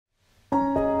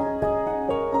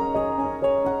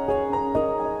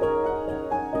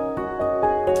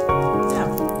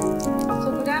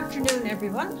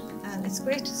everyone, and it's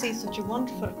great to see such a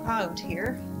wonderful crowd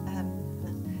here.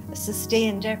 A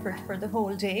sustained effort for the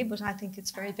whole day, but I think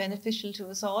it's very beneficial to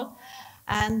us all.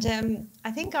 And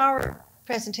I think our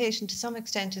presentation to some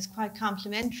extent is quite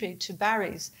complementary to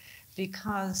Barry's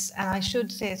because, and I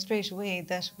should say straight away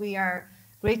that we are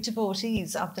great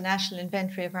devotees of the National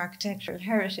Inventory of Architectural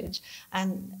Heritage.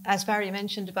 And as Barry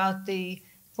mentioned about the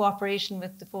cooperation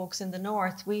with the folks in the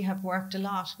north, we have worked a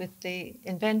lot with the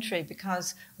inventory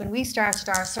because when we started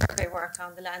our survey work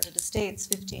on the landed estates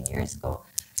 15 years ago,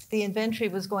 the inventory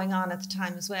was going on at the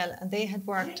time as well, and they had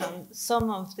worked on some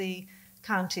of the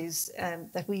counties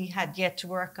that we had yet to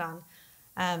work on,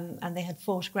 and they had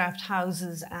photographed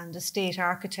houses and estate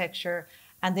architecture,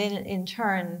 and then in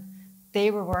turn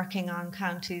they were working on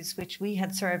counties which we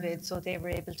had surveyed, so they were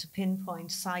able to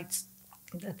pinpoint sites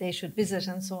that they should visit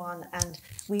and so on. And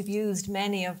we've used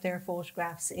many of their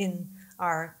photographs in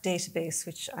our database,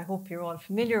 which I hope you're all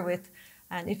familiar with.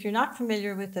 And if you're not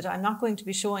familiar with it, I'm not going to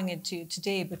be showing it to you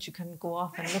today, but you can go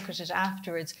off and look at it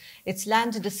afterwards. It's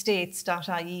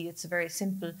landedestates.ie. It's a very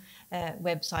simple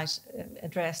website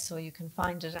address, so you can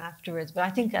find it afterwards. But I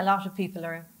think a lot of people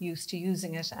are used to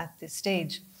using it at this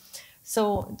stage.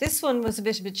 So this one was a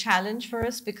bit of a challenge for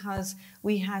us because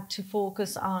we had to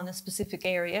focus on a specific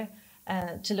area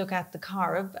to look at the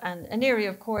Corrib, and an area,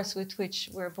 of course, with which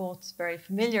we're both very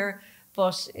familiar.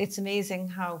 But it's amazing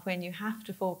how when you have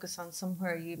to focus on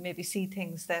somewhere, you maybe see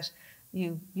things that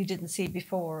you didn't see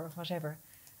before or whatever.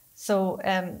 So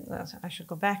I should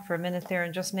go back for a minute there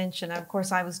and just mention, of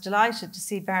course, I was delighted to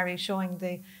see Barry showing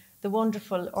the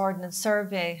wonderful Ordnance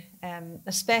Survey,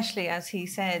 especially, as he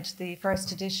said, the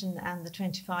first edition and the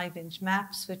 25-inch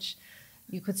maps, which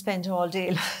you could spend all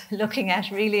day looking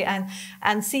at, really,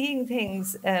 and seeing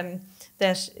things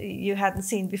that you hadn't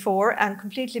seen before. And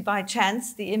completely by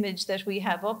chance, the image that we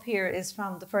have up here is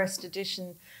from the first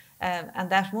edition, and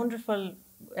that wonderful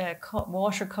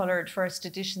watercoloured first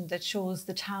edition that shows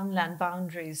the townland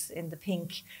boundaries in the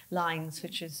pink lines,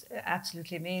 which is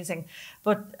absolutely amazing.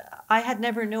 But I had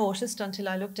never noticed until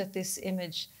I looked at this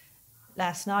image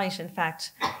last night, in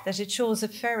fact, that it shows a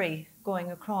ferry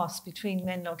going across between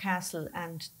Menlo Castle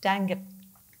and Dangan.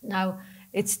 Now,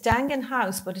 it's Dangan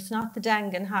House, but it's not the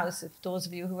Dangan House. If those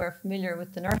of you who are familiar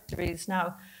with the nurseries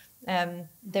now,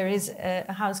 there is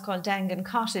a house called Dangan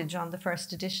Cottage on the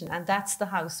first edition, and that's the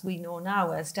house we know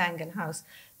now as Dangan House.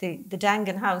 The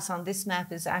Dangan House on this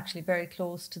map is actually very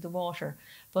close to the water,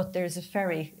 but there's a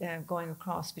ferry going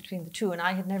across between the two, and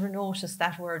I had never noticed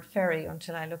that word ferry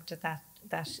until I looked at that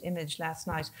image last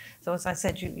night. So as I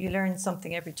said, you learn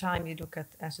something every time you look at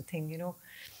a thing, you know.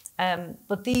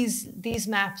 But these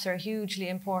maps are hugely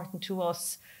important to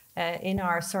us in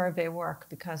our survey work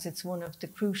because it's one of the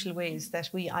crucial ways that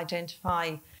we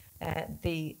identify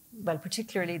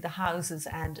particularly the houses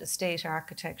and estate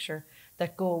architecture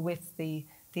that go with the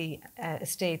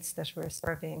estates that we're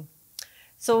surveying.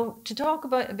 So to talk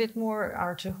about a bit more,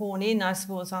 or to hone in, I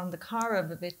suppose, on the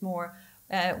Corrib a bit more,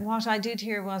 what I did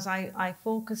here was I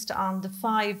focused on the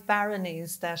 5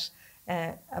 baronies that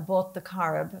abut the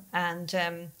Corrib,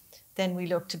 and then we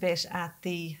looked a bit at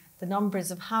the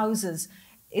numbers of houses.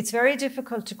 It's very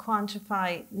difficult to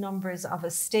quantify numbers of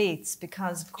estates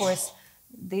because, of course,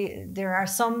 there are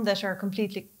some that are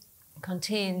completely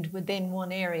contained within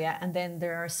one area, and then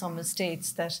there are some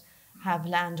estates that have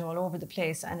land all over the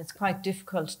place, and it's quite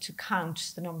difficult to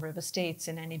count the number of estates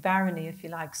in any barony, if you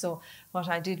like. So what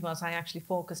I did was I actually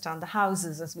focused on the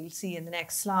houses, as we'll see in the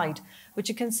next slide, which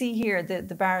you can see here,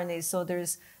 the baronies. So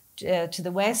there's to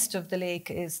the west of the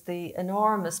lake is the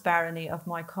enormous barony of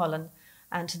Moycullen,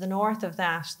 and to the north of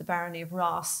that, the barony of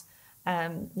Ross.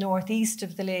 Northeast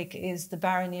of the lake is the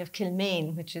barony of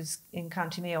Kilmaine, which is in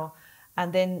County Mayo.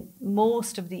 And then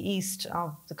most of the east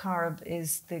of the Corrib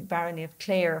is the barony of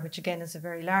Clare, which again is a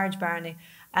very large barony.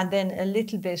 And then a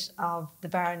little bit of the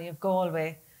barony of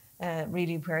Galway,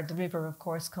 really where the river, of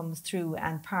course, comes through,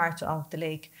 and part of the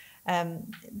lake.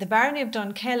 The barony of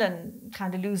Dunkellen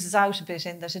kind of loses out a bit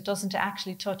in that it doesn't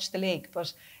actually touch the lake,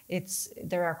 but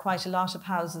there are quite a lot of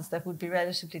houses that would be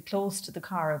relatively close to the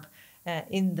Corrib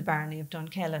in the barony of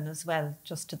Dunkellen as well,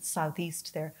 just to the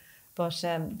southeast there. But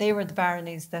they were the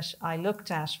baronies that I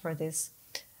looked at for this.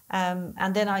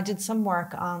 And then I did some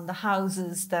work on the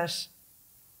houses that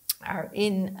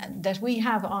we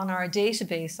have on our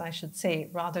database, I should say,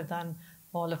 rather than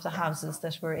all of the houses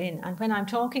that we're in. And when I'm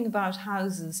talking about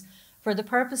houses, for the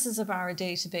purposes of our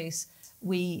database,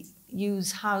 we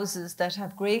use houses that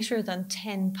have greater than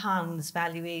 £10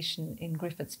 valuation in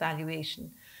Griffith's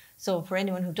valuation. So for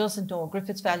anyone who doesn't know,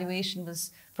 Griffith's valuation was,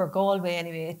 for Galway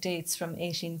anyway, it dates from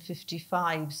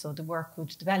 1855. So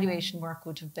the valuation work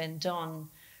would have been done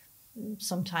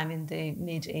sometime in the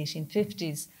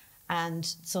mid-1850s. And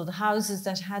so the houses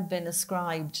that had been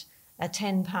ascribed a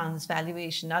 £10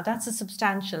 valuation, now that's a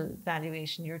substantial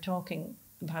valuation, you're talking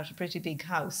about a pretty big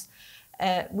house.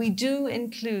 We do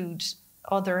include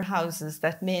other houses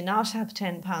that may not have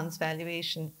 £10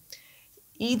 valuation,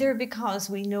 either because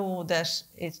we know that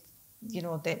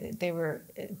they were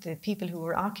the people who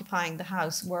were occupying the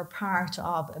house were part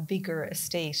of a bigger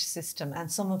estate system,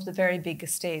 and some of the very big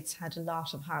estates had a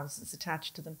lot of houses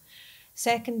attached to them.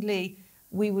 Secondly,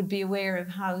 we would be aware of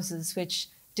houses which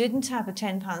didn't have a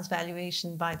 £10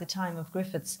 valuation by the time of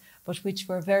Griffiths, but which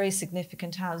were very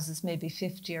significant houses, maybe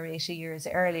 50 or 80 years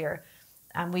earlier.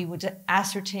 And we would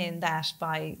ascertain that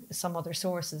by some other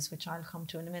sources, which I'll come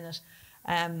to in a minute.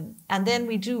 And then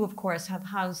we do, of course, have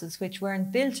houses which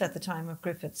weren't built at the time of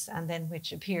Griffiths and then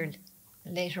which appeared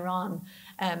later on.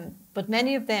 But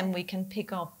many of them we can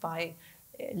pick up by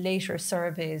later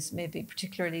surveys, maybe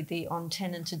particularly the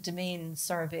untenanted domain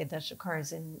survey that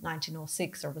occurs in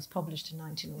 1906 or was published in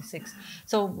 1906.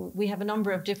 So we have a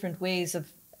number of different ways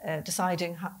of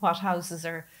deciding what houses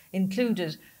are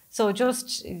included. So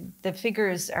just the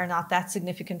figures are not that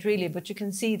significant really, but you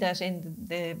can see that in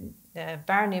the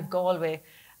Barony of Galway,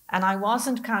 and I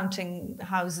wasn't counting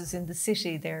houses in the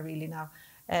city there really now,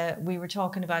 we were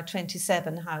talking about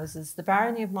 27 houses. The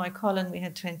Barony of Moycullen we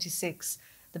had 26,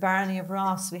 the Barony of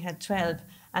Ross we had 12,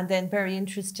 and then very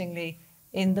interestingly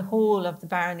in the whole of the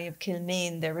Barony of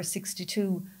Kilmaine there were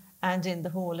 62, and in the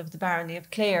whole of the Barony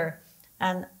of Clare.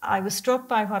 And I was struck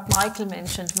by what Michael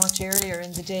mentioned much earlier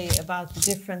in the day about the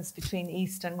difference between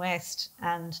East and West.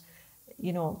 And,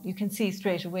 you can see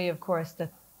straight away, of course,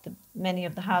 that many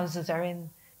of the houses are in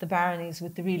the baronies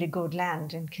with the really good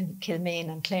land in Kilmaine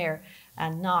and Clare,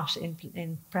 and not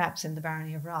in perhaps in the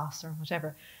Barony of Ross or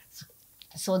whatever.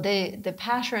 So the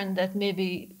pattern that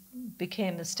maybe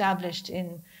became established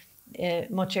in a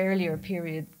much earlier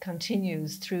period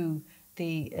continues through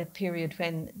the period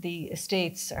when the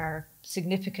estates are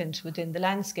significant within the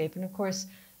landscape. And of course,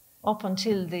 up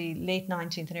until the late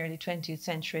 19th and early 20th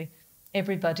century,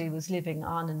 everybody was living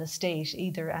on an estate,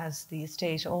 either as the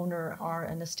estate owner or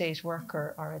an estate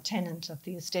worker or a tenant of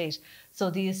the estate. So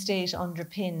the estate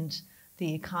underpinned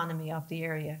the economy of the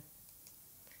area.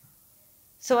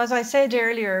 So as I said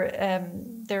earlier,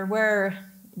 there were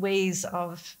ways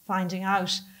of finding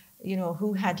out,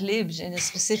 who had lived in a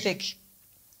specific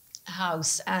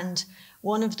house. And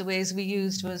one of the ways we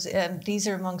used was, these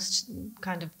are amongst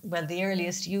the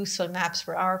earliest useful maps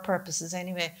for our purposes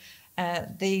anyway,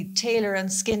 the Taylor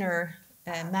and Skinner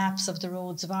maps of the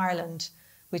roads of Ireland,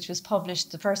 which was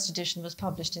published, the first edition was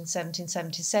published in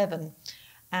 1777.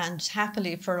 And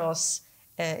happily for us,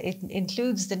 it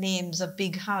includes the names of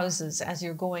big houses as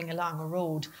you're going along a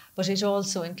road, but it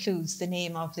also includes the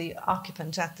name of the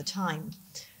occupant at the time.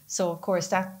 So of course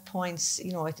that points,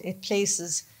 it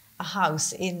places a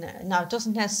house in. Now it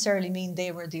doesn't necessarily mean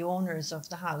they were the owners of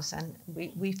the house, and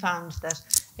we found that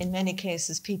in many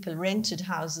cases people rented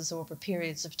houses over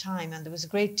periods of time, and there was a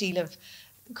great deal of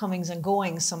comings and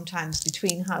goings sometimes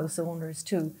between house owners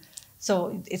too.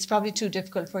 So it's probably too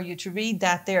difficult for you to read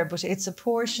that there, but it's a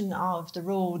portion of the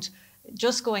road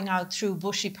just going out through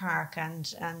Bushy Park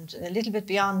and a little bit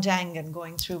beyond Dangan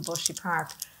going through Bushy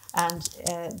Park. And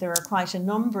there are quite a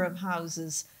number of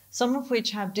houses, some of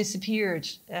which have disappeared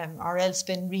or else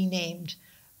been renamed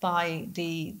by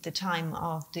the time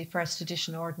of the first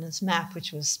edition ordnance map,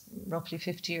 which was roughly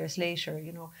 50 years later,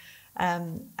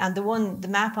 And the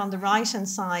map on the right-hand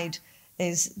side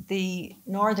is the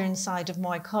northern side of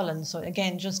Moycullen. So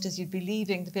again, just as you'd be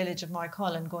leaving the village of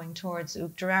Moycullen going towards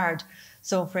Uachtarard.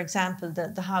 So for example,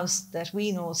 the house that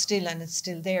we know still, and it's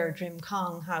still there,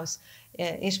 Drimcong House,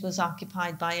 it was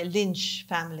occupied by a Lynch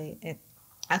family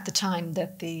at the time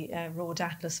that the road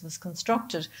atlas was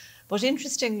constructed. But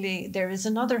interestingly, there is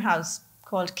another house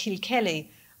called Kilkelly,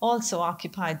 also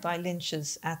occupied by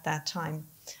Lynches at that time.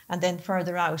 And then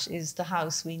further out is the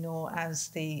house we know as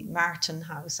the Martin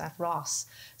House at Ross.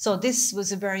 So this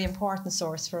was a very important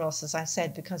source for us, as I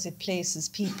said, because it places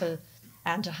people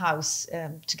and a house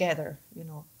together,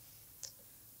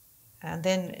 And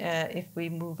then if we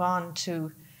move on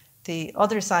to the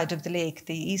other side of the lake,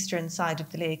 the eastern side of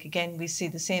the lake, again, we see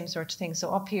the same sort of thing.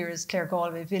 So up here is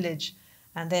Claregalway village,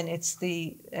 and then it's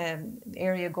the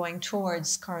area going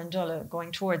towards Corrandullah,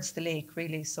 going towards the lake,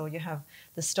 really. So you have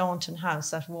the Staunton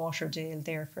House at Waterdale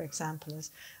there, for example,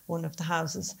 is one of the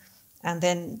houses. And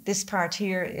then this part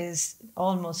here is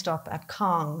almost up at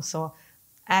Cong. So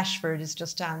Ashford is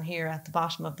just down here at the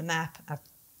bottom of the map.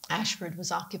 Ashford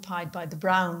was occupied by the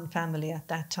Brown family at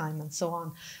that time, and so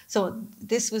on. So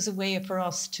this was a way for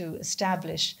us to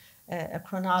establish a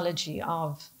chronology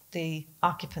of the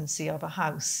occupancy of a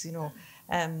house, you know.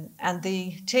 And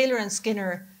the Taylor and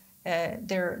Skinner,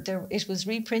 it was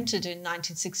reprinted in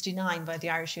 1969 by the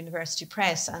Irish University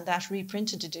Press, and that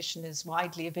reprinted edition is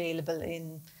widely available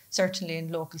certainly in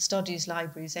local studies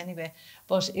libraries anyway,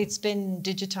 but it's been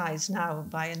digitised now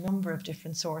by a number of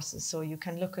different sources, so you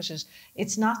can look at it.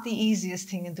 It's not the easiest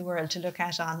thing in the world to look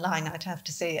at online, I'd have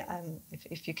to say.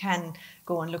 If you can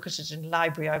go and look at it in a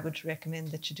library, I would recommend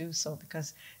that you do so,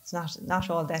 because it's not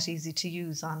all that easy to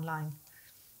use online.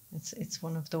 It's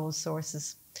one of those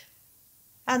sources.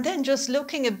 And then just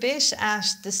looking a bit at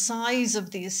the size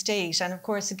of the estate, and of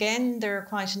course, again, there are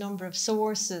quite a number of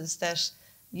sources that,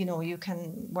 you know, you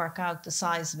can work out the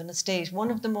size of an estate.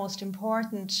 One of the most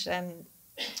important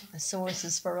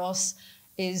sources for us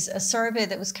is a survey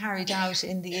that was carried out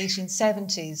in the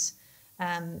 1870s.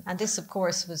 And this, of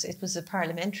course, was a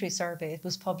parliamentary survey. It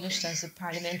was published as a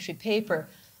parliamentary paper,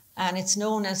 and it's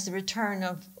known as the Return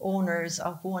of Owners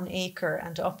of 1 Acre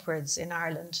and Upwards in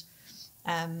Ireland.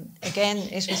 Again,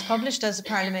 it was published as a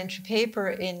parliamentary paper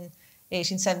in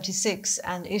 1876,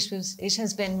 and it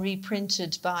has been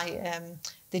reprinted by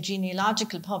the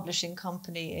Genealogical Publishing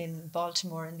Company in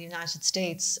Baltimore in the United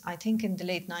States, I think in the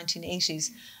late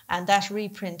 1980s, and that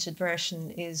reprinted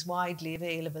version is widely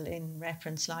available in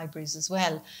reference libraries as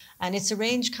well. And it's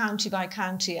arranged county by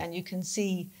county, and you can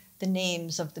see the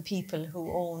names of the people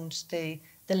who owned the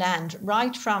land,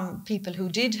 right from people who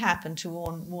did happen to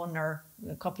own 1 or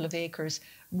a couple of acres,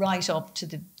 right up to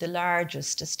the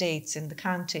largest estates in the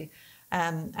county.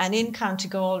 And in County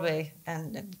Galway,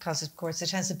 and because of course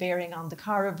it has a bearing on the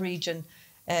Corrib region,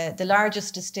 the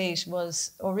largest estate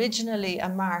was originally a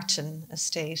Martin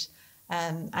estate,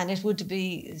 and it would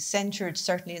be centred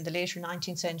certainly in the later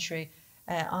 19th century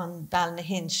on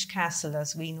Balnahinch Castle,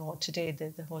 as we know today,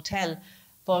 the hotel.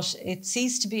 But it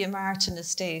ceased to be a Martin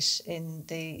estate in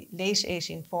the late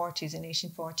 1840s, in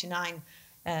 1849,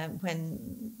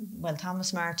 when, well,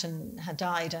 Thomas Martin had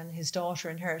died and his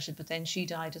daughter inherited, but then she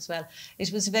died as well.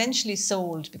 It was eventually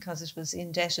sold because it was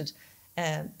indebted,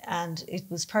 and it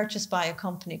was purchased by a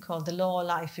company called the Lough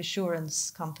Life Assurance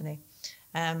Company,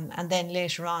 and then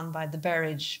later on by the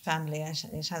Burridge family.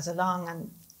 It has a long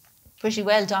and pretty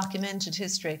well documented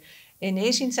history. In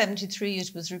 1873,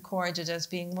 it was recorded as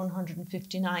being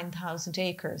 159,000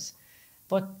 acres,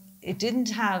 but it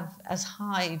didn't have as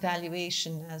high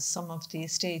valuation as some of the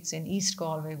estates in East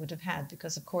Galway would have had,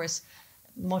 because of course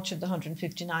much of the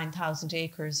 159,000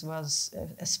 acres was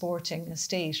a sporting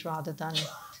estate rather than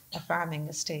a farming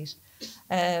estate.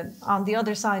 On the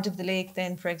other side of the lake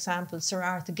then, for example, Sir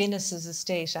Arthur Guinness's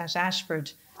estate at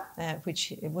Ashford,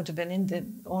 which would have been in the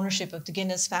ownership of the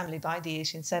Guinness family by the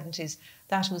 1870s,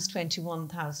 that was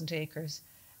 21,000 acres.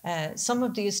 Some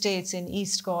of the estates in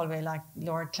East Galway, like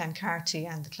Lord Clancarty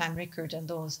and the Clanrickard and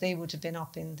those, they would have been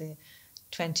up in the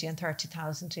 20 and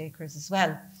 30,000 acres as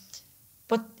well.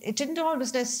 But it didn't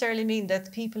always necessarily mean that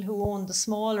the people who owned the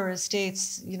smaller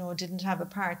estates, you know, didn't have a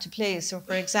part to play. So,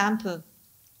 for example,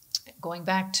 going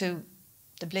back to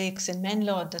the Blakes in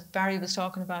Menlo that Barry was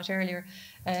talking about earlier,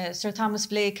 Sir Thomas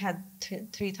Blake had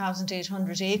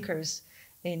 3,800 acres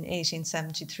in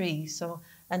 1873, so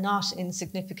a not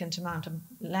insignificant amount of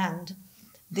land.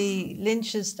 The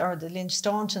Lynches, or the Lynch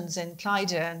Stauntons in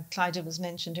Clyde, and Clyde was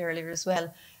mentioned earlier as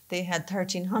well, they had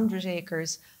 1,300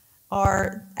 acres.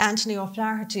 Or Anthony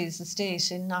O'Flaherty's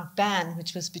estate in Knockban,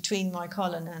 which was between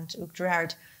Moycullen and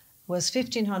Uachtarard, was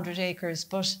 1,500 acres,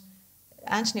 but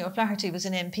Anthony O'Flaherty was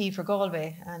an MP for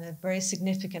Galway and a very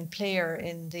significant player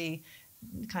in the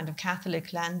kind of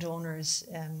Catholic landowners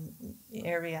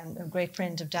area, and a great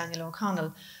friend of Daniel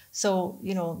O'Connell. So,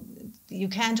 you know, you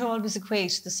can't always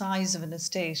equate the size of an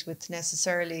estate with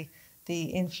necessarily the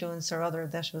influence or other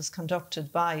that was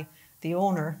conducted by the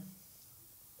owner.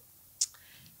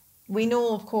 We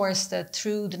know, of course, that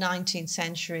through the 19th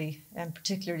century, and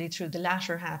particularly through the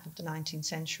latter half of the 19th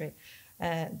century,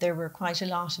 there were quite a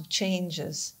lot of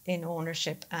changes in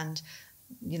ownership, and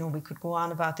you know, we could go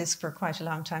on about this for quite a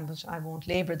long time, but I won't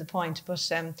labour the point.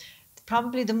 But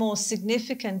probably the most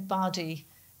significant body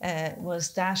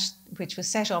was that which was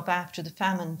set up after the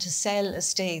famine to sell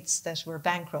estates that were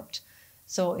bankrupt.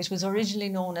 So it was originally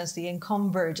known as the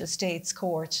Encumbered Estates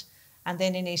Court, and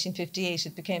then in 1858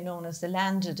 it became known as the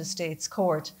Landed Estates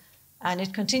Court. And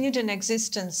it continued in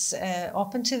existence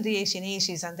up until the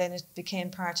 1880s, and then it became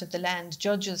part of the Land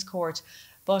Judges Court.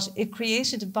 But it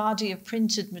created a body of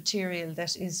printed material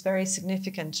that is very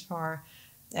significant for,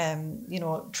 you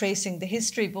know, tracing the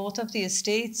history both of the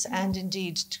estates and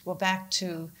indeed to go back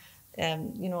to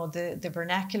you know, the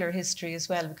vernacular history as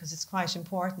well, because it's quite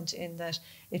important in that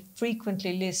it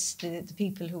frequently lists the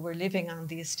people who were living on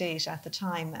the estate at the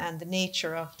time and the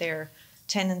nature of their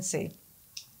tenancy.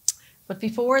 But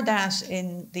before that,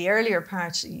 in the earlier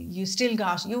part, you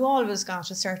always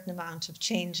got a certain amount of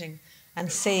changing and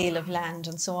sale of land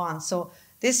and so on. So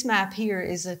this map here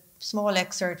is a small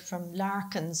excerpt from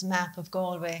Larkin's map of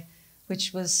Galway,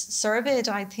 which was surveyed,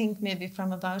 I think, maybe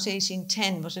from about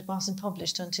 1810, but it wasn't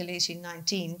published until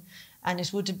 1819. And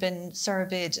it would have been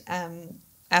surveyed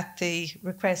at the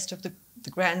request of the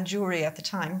grand jury at the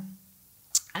time.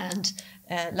 And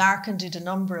Larkin did a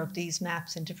number of these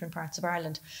maps in different parts of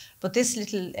Ireland. But this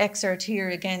little excerpt here,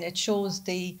 again, it shows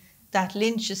that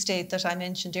Lynch estate that I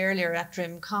mentioned earlier at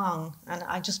Drumcong. And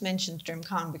I just mentioned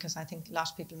Drumcong because I think a lot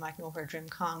of people might know where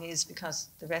Drumcong is because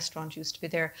the restaurant used to be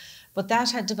there. But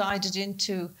that had divided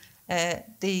into,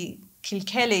 the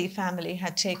Kilkelly family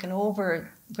had taken over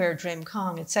where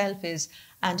Drumcong itself is,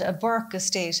 and a Burke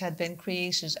estate had been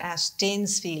created at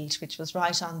Danesfield, which was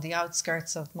right on the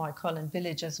outskirts of Moycullen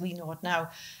village as we know it now,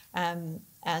 and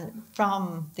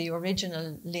from the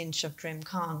original Lynch of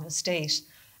Drumcong estate.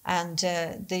 And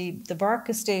the Burke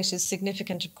estate is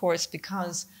significant, of course,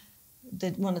 because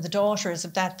one of the daughters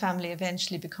of that family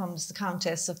eventually becomes the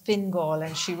Countess of Fingal,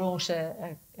 and she wrote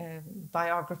a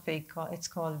biography, it's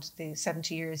called The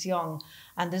 70 Years Young,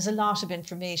 and there's a lot of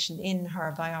information in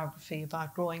her biography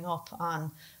about growing up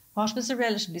on what was a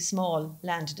relatively small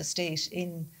landed estate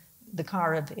in the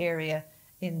Corrib area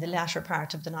in the latter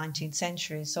part of the 19th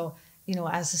century. So, you know,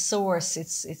 as a source,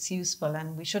 it's useful,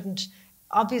 and we shouldn't,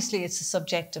 obviously it's a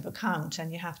subjective account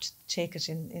and you have to take it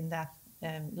in that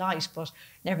light, but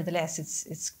nevertheless,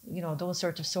 it's you know, those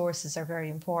sort of sources are very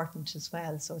important as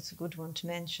well, so it's a good one to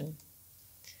mention.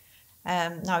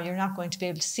 Now, you're not going to be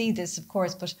able to see this, of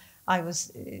course, but I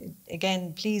was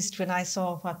again pleased when I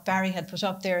saw what Barry had put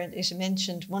up there, and it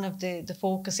mentioned one of the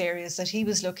focus areas that he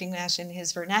was looking at in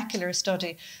his vernacular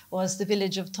study was the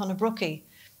village of Tunnabrucky.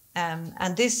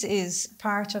 And this is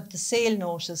part of the sale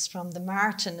notice from the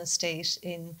Martin estate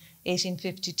in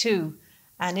 1852.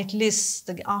 And it lists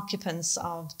the occupants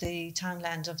of the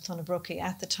townland of Tunnabrucky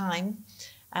at the time.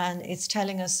 And it's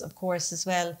telling us, of course, as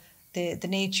well, the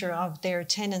nature of their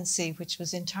tenancy, which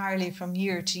was entirely from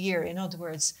year to year. In other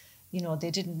words, you know, they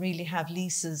didn't really have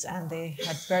leases and they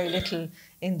had very little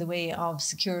in the way of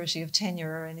security of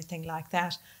tenure or anything like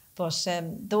that. But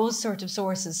those sort of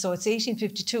sources, so it's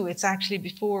 1852, it's actually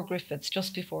before Griffiths,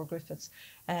 just before Griffiths.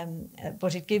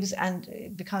 But it gives,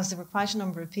 and because there were quite a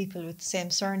number of people with the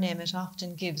same surname, it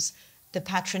often gives the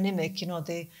patronymic, you know,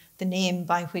 the name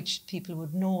by which people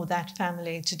would know that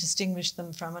family to distinguish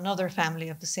them from another family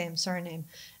of the same surname,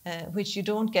 which you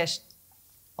don't get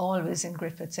always in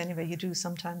Griffiths anyway. You do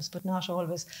sometimes, but not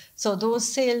always. So those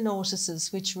sale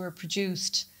notices which were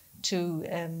produced to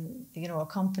you know,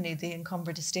 accompany the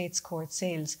encumbered estates court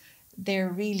sales, they're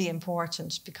really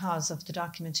important because of the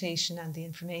documentation and the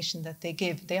information that they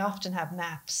give. They often have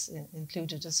maps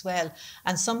included as well,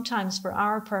 and sometimes for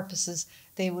our purposes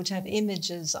they would have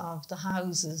images of the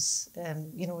houses,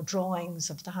 you know,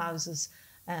 drawings of the houses,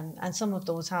 and some of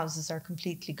those houses are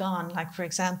completely gone, like for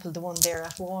example the one there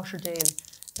at Waterdale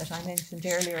that I mentioned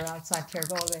earlier outside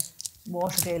Claregalway.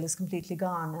 Waterdale is completely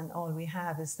gone, and all we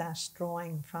have is that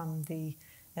drawing from the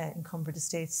encumbered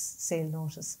estates sale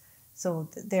notice. So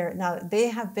there now they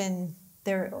have been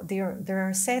there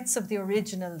are sets of the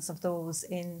originals of those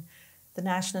in the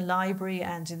National Library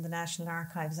and in the National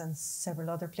Archives and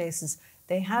several other places.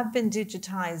 They have been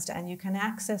digitized, and you can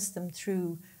access them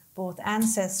through both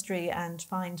Ancestry and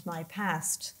Find My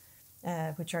Past,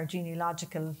 which are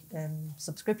genealogical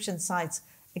subscription sites.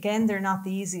 Again, they're not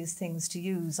the easiest things to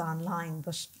use online,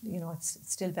 but you know, it's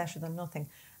still better than nothing.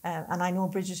 And I know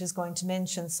Bridget is going to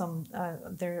mention some,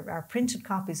 there are printed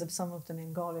copies of some of them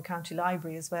in Galway County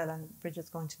Library as well, and Bridget's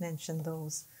going to mention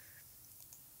those.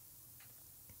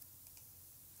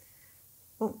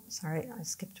 Oh, sorry, I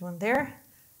skipped one there.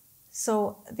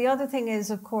 So the other thing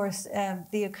is, of course,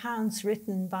 the accounts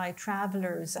written by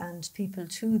travellers and people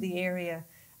to the area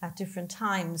at different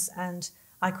times. And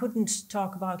I couldn't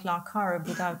talk about Lough Corrib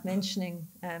without mentioning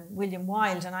William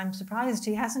Wilde, and I'm surprised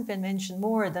he hasn't been mentioned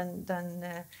more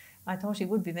than I thought he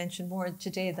would be mentioned more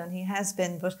today than he has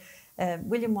been. But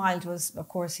William Wilde was, of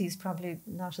course, he's probably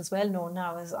not as well known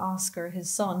now as Oscar, his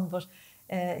son, but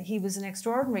he was an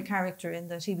extraordinary character in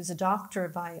that he was a doctor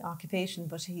by occupation,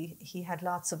 but he had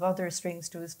lots of other strings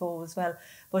to his bow as well.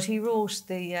 But he wrote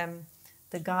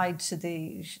the guide to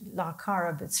the Lough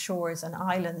Corrib, its shores and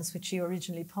islands, which he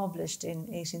originally published in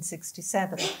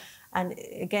 1867. And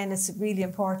again, it's really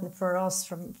important for us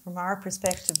from our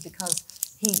perspective,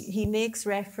 because he makes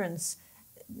reference,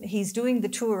 he's doing the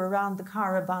tour around the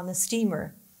Corrib on a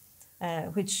steamer,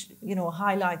 which, you know,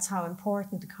 highlights how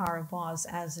important the Corrib was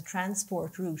as a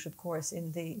transport route, of course,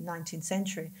 in the 19th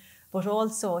century. But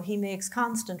also he makes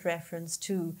constant reference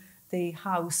to the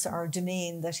house or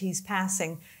domain that he's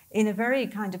passing in a very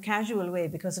kind of casual way,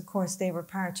 because of course they were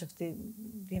part of the,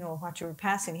 you know, what you were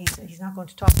passing. He's not going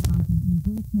to talk about it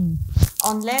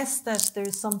unless that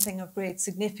there's something of great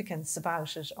significance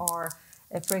about it, or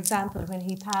for example, when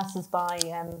he passes by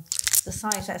the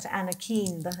site at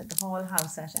Annakeen, the Hall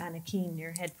House at Annakeen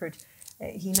near Headford,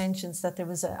 he mentions that there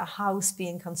was a house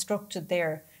being constructed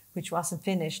there which wasn't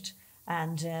finished,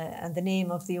 and the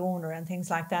name of the owner and things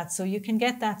like that. So you can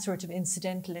get that sort of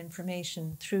incidental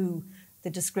information through the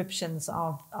descriptions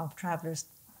of travellers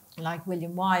like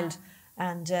William Wilde.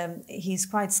 And he's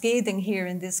quite scathing here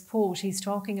in this quote. He's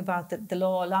talking about the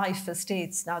Lough Life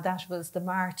estates. Now that was the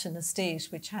Martin estate,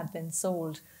 which had been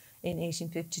sold in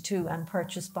 1852 and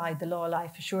purchased by the Lough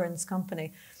Life Assurance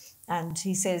Company. And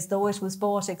he says, though it was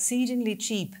bought exceedingly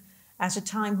cheap at a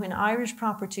time when Irish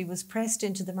property was pressed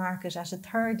into the market at a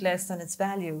third less than its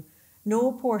value,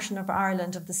 no portion of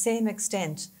Ireland of the same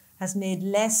extent has made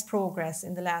less progress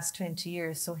in the last 20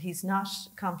 years. So he's not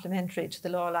complimentary to the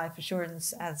Lough Life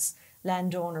Assurance as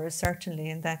landowners, certainly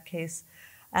in that case.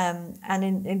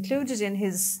 And included in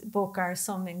his book are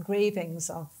some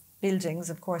engravings of buildings.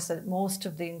 Of course, most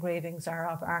of the engravings are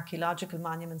of archaeological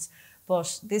monuments,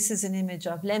 but this is an image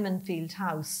of Lemonfield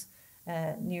House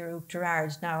near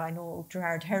Oughterard. Now, I know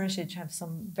Oughterard Heritage have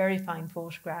some very fine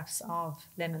photographs of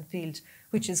Lemonfield,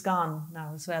 which is gone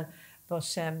now as well,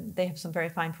 but they have some very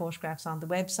fine photographs on the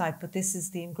website. But this is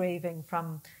the engraving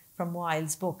from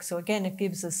Wilde's book. So again, it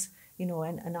gives us, you know,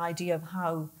 an idea of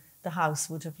how the house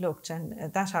would have looked.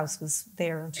 And that house was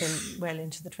there until well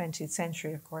into the 20th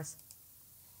century, of course.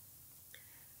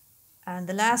 And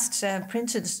the last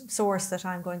printed source that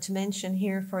I'm going to mention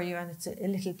here for you, and it's a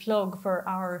little plug for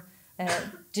our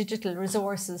digital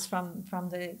resources from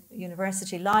the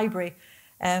university library.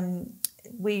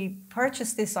 We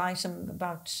purchased this item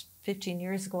about 15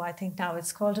 years ago, I think now.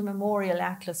 It's called a Memorial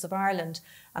Atlas of Ireland.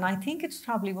 And I think it's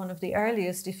probably one of the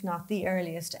earliest, if not the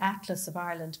earliest, Atlas of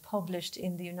Ireland published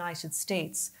in the United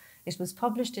States. It was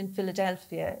published in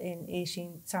Philadelphia in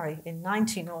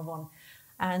 1901.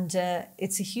 And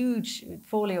it's a huge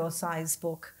folio-size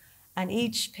book. And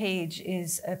each page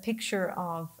is a picture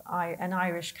of an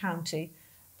Irish county,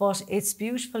 but it's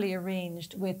beautifully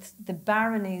arranged with the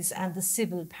baronies and the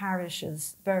civil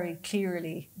parishes very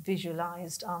clearly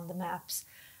visualised on the maps.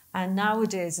 And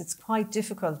nowadays it's quite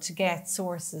difficult to get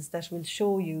sources that will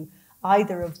show you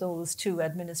either of those two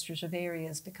administrative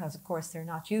areas, because of course they're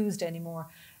not used anymore.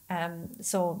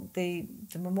 So the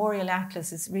Memorial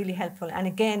Atlas is really helpful. And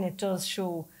again, it does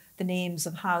show the names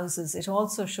of houses. It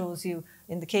also shows you,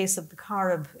 in the case of the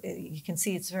Corrib, you can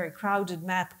see it's a very crowded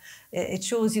map. It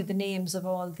shows you the names of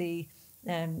all the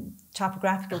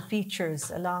topographical features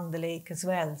along the lake as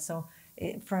well. So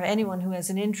for anyone who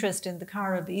has an interest in the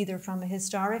Corrib, either from a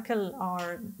historical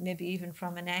or maybe even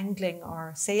from an angling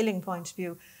or sailing point of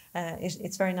view,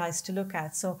 it's very nice to look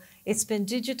at. So it's been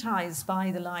digitised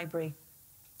by the library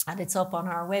and it's up on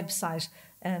our website.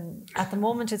 At the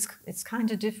moment, it's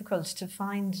kind of difficult to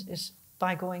find it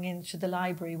by going into the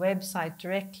library website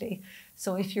directly.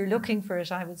 So if you're looking for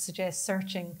it, I would suggest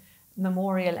searching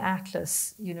Memorial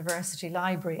Atlas University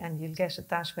Library, and you'll get it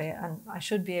that way. And I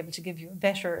should be able to give you a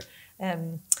better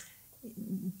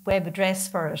web address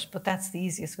for it, but that's the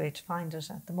easiest way to find it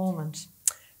at the moment.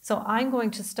 So I'm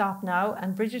going to stop now,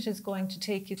 and Bridget is going to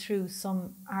take you through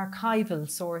some archival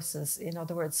sources, in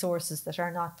other words, sources that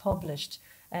are not published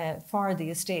for the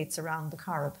estates around the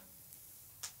Corrib.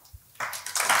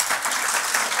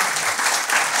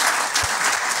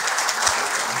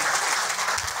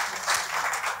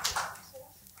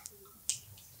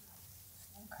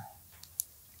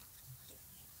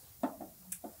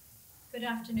 Good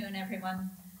afternoon,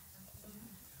 everyone.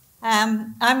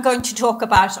 I'm going to talk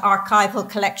about archival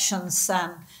collections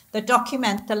that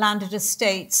document the landed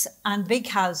estates and big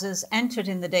houses entered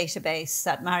in the database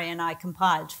that Mary and I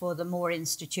compiled for the Moore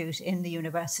Institute in the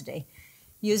university,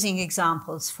 using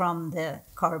examples from the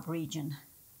Corrib region.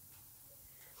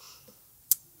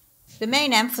 The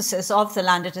main emphasis of the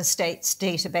Landed Estates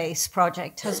Database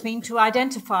project has been to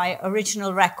identify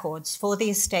original records for the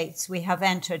estates we have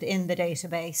entered in the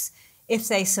database, if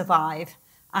they survive,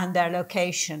 and their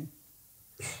location.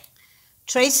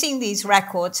 Tracing these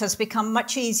records has become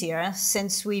much easier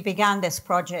since we began this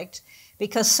project,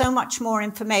 because so much more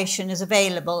information is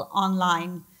available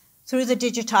online through the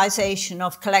digitization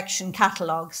of collection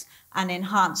catalogues and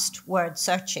enhanced word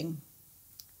searching.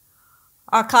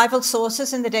 Archival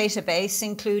sources in the database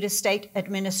include estate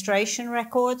administration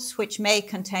records, which may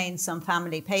contain some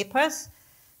family papers,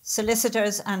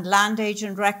 solicitors and land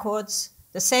agent records,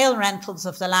 the sale rentals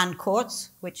of the land courts,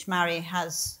 which Mary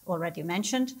has already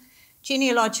mentioned,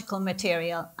 genealogical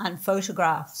material, and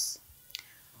photographs.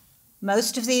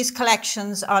 Most of these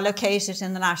collections are located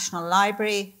in the National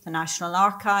Library, the National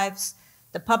Archives,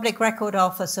 the Public Record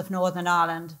Office of Northern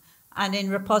Ireland, and in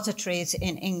repositories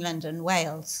in England and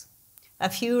Wales. A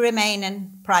few remain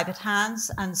in private hands,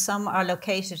 and some are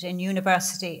located in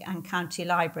university and county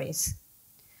libraries.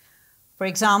 For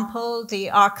example, the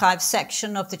archive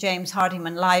section of the James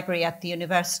Hardiman Library at the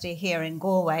university here in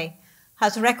Galway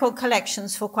has record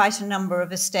collections for quite a number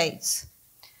of estates.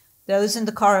 Those in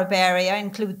the Corrib area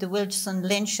include the Wilson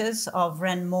Lynches of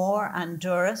Renmore and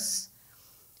Durras,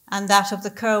 and that of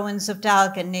the Kerwins of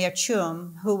Dalgan near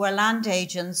Tuam, who were land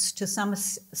agents to some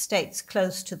estates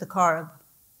close to the Corrib.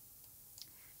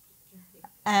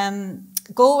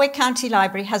 Galway County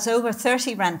Library has over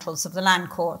 30 rentals of the land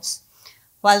courts,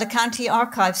 while the County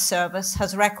Archives Service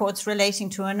has records relating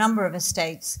to a number of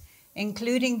estates,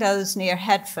 including those near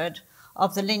Headford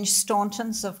of the Lynch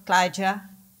Stauntons of Clesham,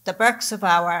 the Burkes of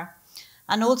Our,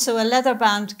 and also a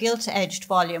leather-bound gilt-edged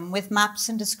volume with maps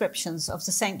and descriptions of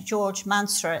the St. George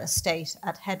Mansura estate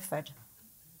at Headford.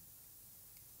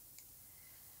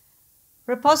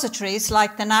 Repositories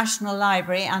like the National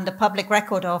Library and the Public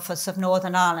Record Office of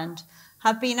Northern Ireland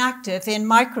have been active in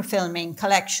microfilming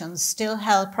collections still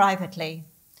held privately.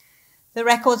 The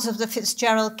records of the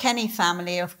Fitzgerald Kenny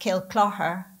family of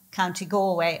Kilclougher, County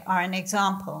Galway, are an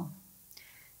example.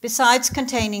 Besides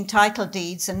containing title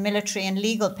deeds and military and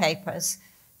legal papers,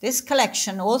 this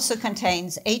collection also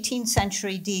contains 18th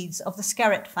century deeds of the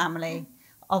Skerritt family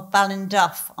of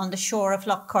Ballinduff on the shore of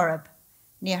Lough Corrib,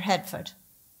 near Headford.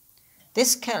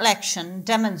 This collection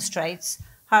demonstrates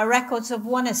how records of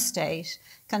one estate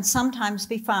can sometimes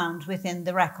be found within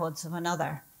the records of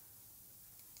another.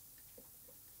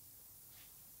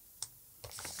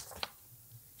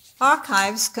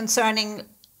 Archives concerning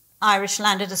Irish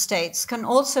landed estates can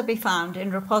also be found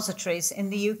in repositories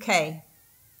in the UK.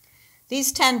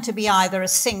 These tend to be either a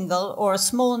single or a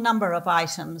small number of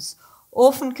items,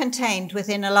 often contained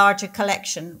within a larger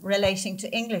collection relating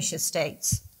to English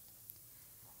estates.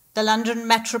 The London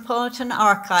Metropolitan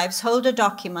Archives hold a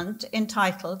document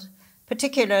entitled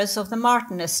Particulars of the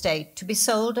Martin Estate to be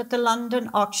sold at the London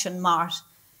Auction Mart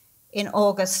in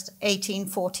August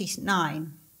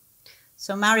 1849.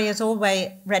 So Mary has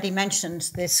already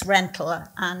mentioned this rental,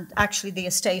 and actually the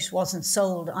estate wasn't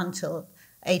sold until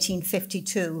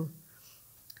 1852.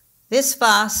 This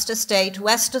vast estate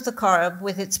west of the Corrib,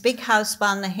 with its big house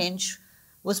Balnahinch,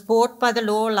 was bought by the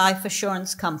Lough Life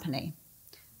Assurance Company.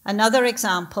 Another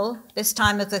example, this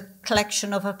time of the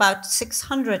collection of about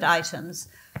 600 items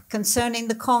concerning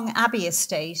the Cong Abbey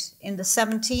estate in the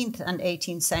 17th and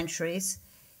 18th centuries,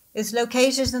 is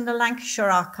located in the Lancashire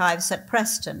Archives at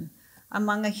Preston,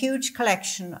 among a huge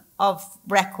collection of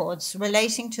records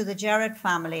relating to the Gerard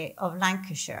family of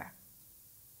Lancashire.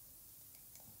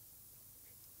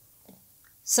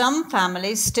 Some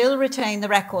families still retain the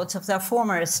records of their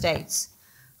former estates.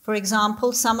 For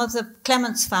example, some of the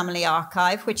Clements family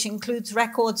archive, which includes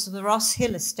records of the Ross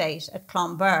Hill estate at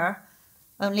Clonbur,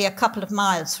 only a couple of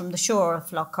miles from the shore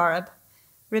of Lough Corrib,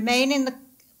 remain in the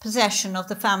possession of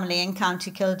the family in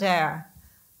County Kildare,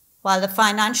 while the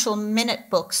financial minute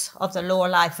books of the Lough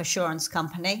Life Assurance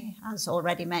Company, as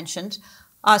already mentioned,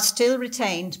 are still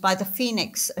retained by the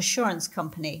Phoenix Assurance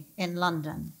Company in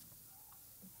London.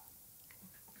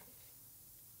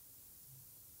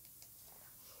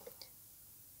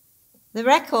 The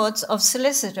records of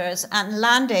solicitors and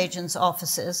land agents'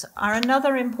 offices are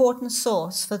another important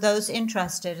source for those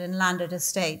interested in landed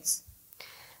estates.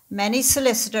 Many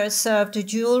solicitors served a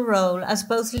dual role as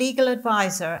both legal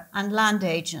advisor and land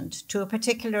agent to a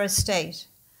particular estate,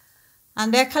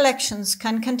 and their collections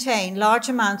can contain large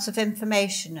amounts of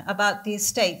information about the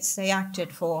estates they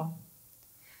acted for.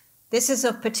 This is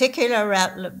of particular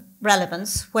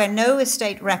relevance where no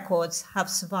estate records have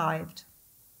survived.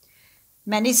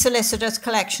 Many solicitors'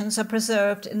 collections are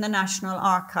preserved in the National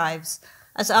Archives,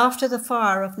 as after the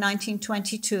fire of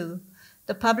 1922,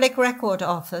 the Public Record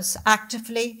Office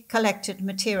actively collected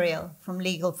material from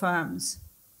legal firms.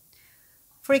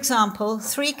 For example,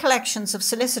 3 collections of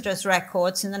solicitors'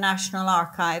 records in the National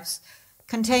Archives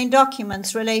contain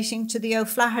documents relating to the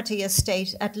O'Flaherty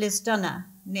estate at Lisdonagh,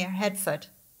 near Headford,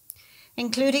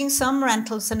 including some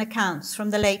rentals and accounts from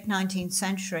the late 19th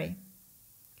century.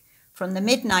 From the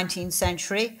mid-19th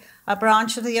century, a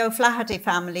branch of the O'Flaherty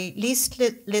family leased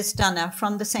Lisdonagh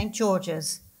from the St.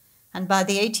 George's, and by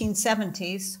the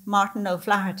 1870s, Martin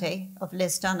O'Flaherty of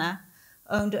Lisdonagh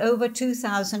owned over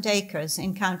 2,000 acres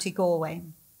in County Galway.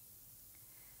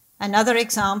 Another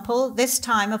example, this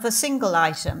time of a single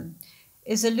item,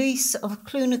 is a lease of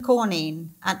Clunacorneen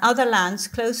and other lands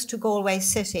close to Galway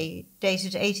city,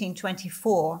 dated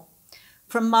 1824,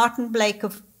 from Martin Blake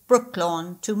of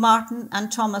Brooklawn to Martin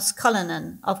and Thomas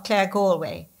Cullinan of Clare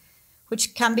Galway,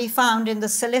 which can be found in the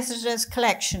solicitor's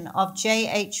collection of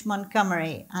J.H.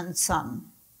 Montgomery and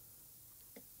Son.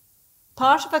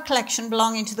 Part of a collection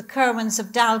belonging to the Kerwins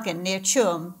of Dalgan near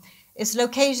Tuam is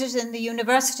located in the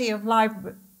University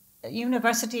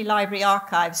Library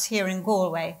Archives here in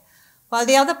Galway, while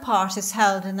the other part is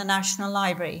held in the National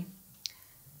Library.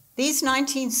 These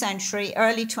 19th century,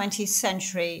 early 20th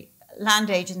century land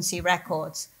agency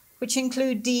records, which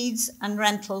include deeds and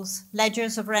rentals,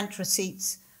 ledgers of rent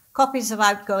receipts, copies of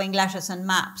outgoing letters and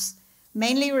maps,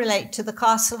 mainly relate to the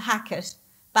Castle Hackett,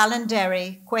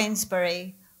 Ballinderry,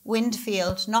 Queensberry,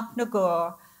 Windfield,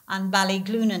 Knocknagour and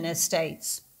Ballyglunan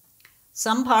estates.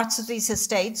 Some parts of these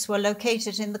estates were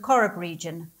located in the Corrib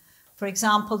region. For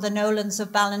example, the Nolans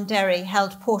of Ballinderry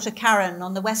held Portacarron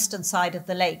on the western side of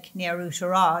the lake near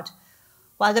Oughterard,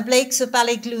 while the Blakes of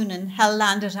Ballyglunan held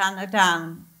land at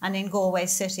Annadown and in Galway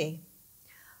city.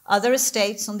 Other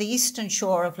estates on the eastern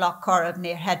shore of Lough Corrib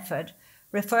near Headford,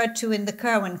 referred to in the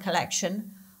Kerwin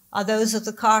collection, are those of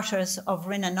the Carters of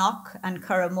Rinnanock and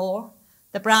Curramore,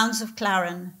 the Browns of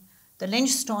Claren, the Lynch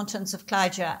Stauntons of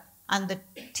Clydja, and the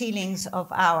Teelings of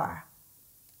Our.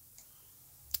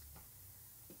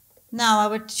 Now, I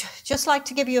would just like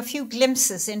to give you a few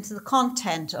glimpses into the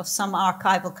content of some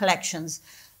archival collections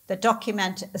that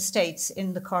document estates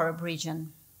in the Corrib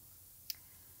region.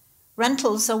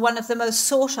 Rentals are one of the most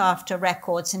sought-after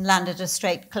records in landed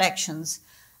estate collections,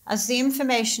 as the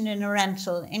information in a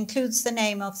rental includes the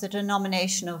name of the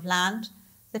denomination of land,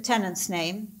 the tenant's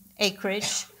name,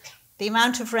 acreage, the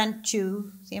amount of rent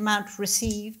due, the amount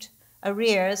received,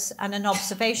 arrears, and an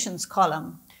observations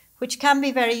column, which can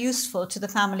be very useful to the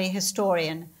family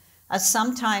historian, as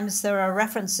sometimes there are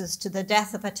references to the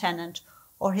death of a tenant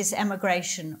or his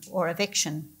emigration or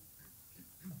eviction.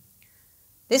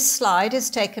 This slide is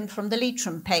taken from the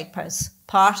Leitrim Papers,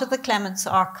 part of the Clements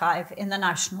Archive in the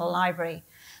National Library,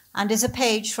 and is a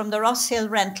page from the Rosshill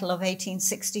rental of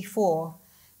 1864,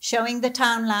 showing the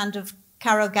townland of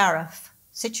Carrogariff,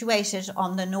 situated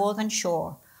on the northern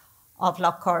shore of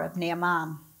Lough Corrib near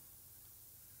Man.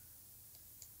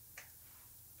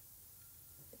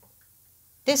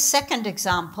 This second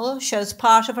example shows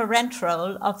part of a rent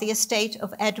roll of the estate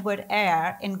of Edward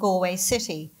Eyre in Galway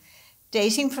city,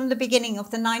 dating from the beginning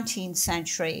of the 19th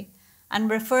century,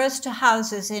 and refers to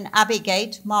houses in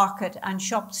Abbygate, Market and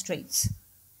Shop Streets.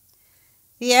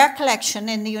 The Eyre collection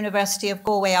in the University of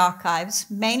Galway Archives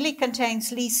mainly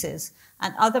contains leases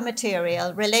and other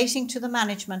material relating to the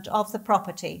management of the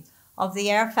property of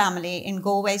the Eyre family in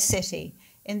Galway city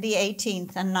in the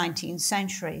 18th and 19th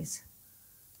centuries.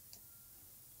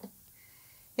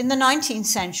 In the 19th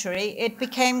century, it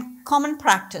became common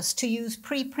practice to use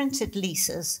pre-printed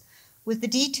leases with the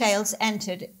details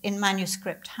entered in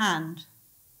manuscript hand.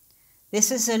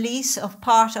 This is a lease of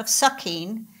part of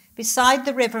Suckeen beside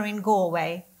the river in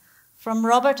Galway from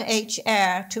Robert H.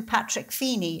 Eyre to Patrick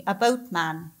Feeney, a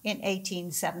boatman, in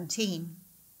 1817.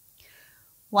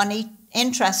 One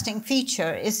interesting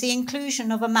feature is the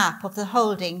inclusion of a map of the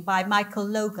holding by Michael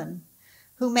Logan,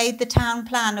 who made the town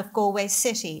plan of Galway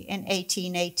city in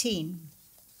 1818.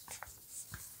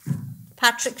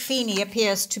 Patrick Feeney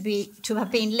appears to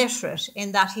have been literate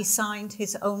in that he signed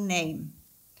his own name.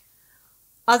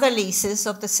 Other leases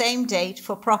of the same date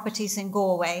for properties in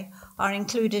Galway are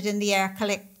included in the Eyre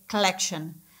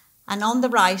collection, and on the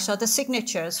right are the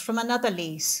signatures from another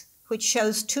lease, which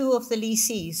shows two of the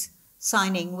lessees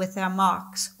signing with their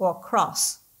marks or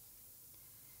cross.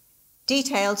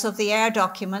 Details of the Eyre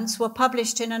documents were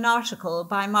published in an article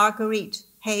by Marguerite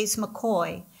Hayes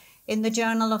McCoy in the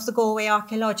Journal of the Galway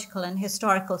Archaeological and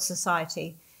Historical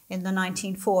Society in the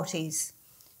 1940s,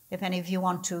 if any of you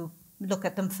want to look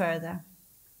at them further.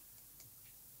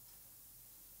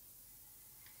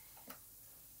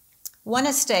 One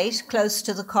estate close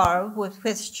to the Corrib, with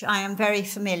which I am very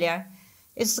familiar,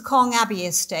 is the Cong Abbey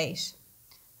estate,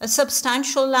 a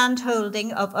substantial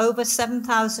landholding of over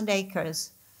 7,000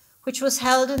 acres, which was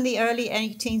held in the early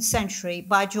 18th century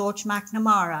by George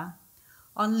McNamara,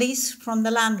 on lease from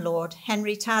the landlord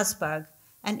Henry Tasberg,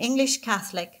 an English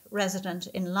Catholic resident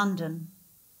in London.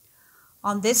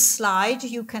 On this slide,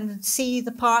 you can see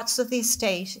the parts of the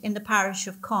estate in the parish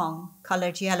of Cong,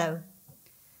 coloured yellow.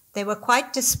 They were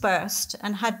quite dispersed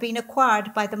and had been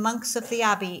acquired by the monks of the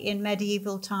abbey in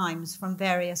medieval times from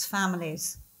various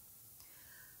families.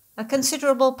 A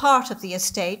considerable part of the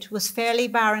estate was fairly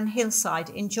barren hillside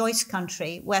in Joyce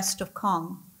country west of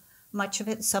Cong, much of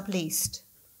it subleased.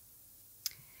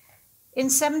 In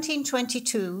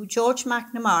 1722, George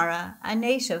McNamara, a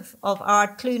native of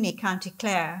Ardclooney, County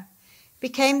Clare,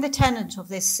 became the tenant of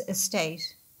this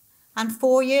estate, and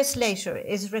 4 years later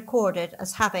is recorded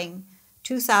as having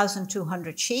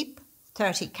 2,200 sheep,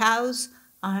 30 cows,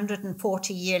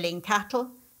 140 yearling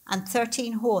cattle, and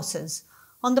 13 horses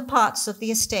on the parts of the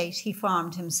estate he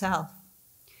farmed himself.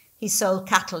 He sold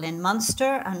cattle in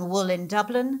Munster and wool in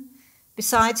Dublin.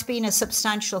 Besides being a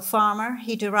substantial farmer,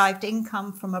 he derived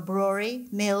income from a brewery,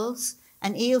 mills,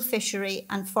 an eel fishery,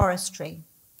 and forestry.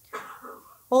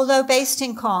 Although based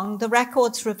in Cong, the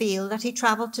records reveal that he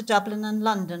travelled to Dublin and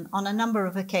London on a number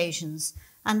of occasions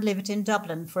and lived in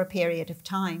Dublin for a period of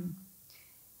time.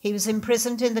 He was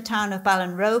imprisoned in the town of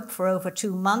Ballinrobe for over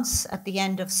 2 months at the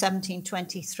end of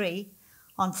 1723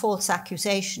 on false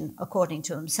accusation, according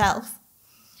to himself.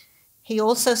 He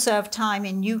also served time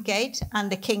in Newgate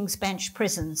and the King's Bench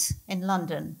prisons in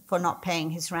London for not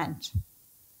paying his rent.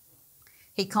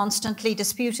 He constantly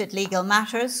disputed legal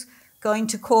matters, going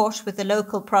to court with the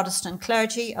local Protestant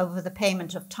clergy over the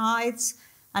payment of tithes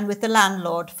and with the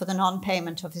landlord for the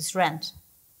non-payment of his rent.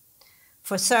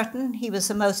 For certain, he was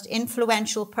the most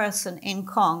influential person in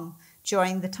Cong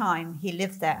during the time he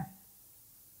lived there.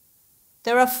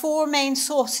 There are 4 main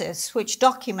sources which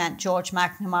document George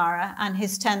McNamara and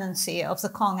his tenancy of the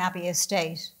Cong Abbey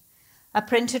estate. A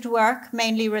printed work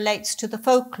mainly relates to the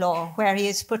folklore, where he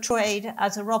is portrayed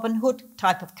as a Robin Hood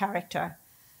type of character.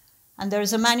 And there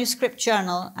is a manuscript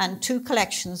journal and 2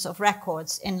 collections of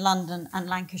records in London and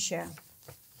Lancashire.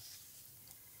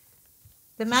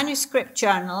 The manuscript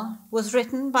journal was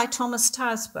written by Thomas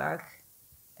Tasberg,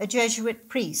 a Jesuit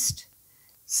priest,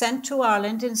 sent to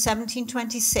Ireland in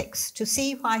 1726 to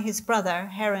see why his brother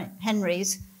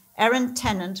Henry's errant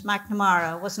tenant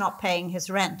McNamara was not paying his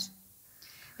rent.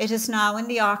 It is now in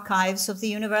the archives of the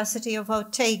University of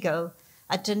Otago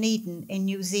at Dunedin in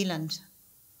New Zealand.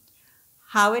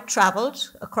 How it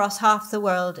travelled across half the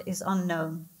world is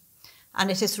unknown,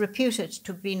 and it is reputed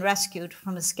to have been rescued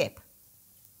from a skip.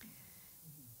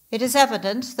 It is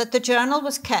evident that the journal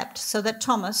was kept so that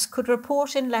Thomas could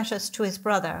report in letters to his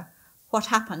brother what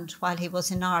happened while he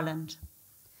was in Ireland.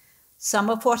 Some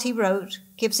of what he wrote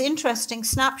gives interesting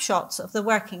snapshots of the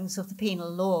workings of the penal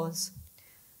laws.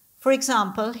 For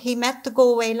example, he met the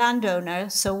Galway landowner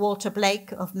Sir Walter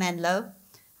Blake of Menlo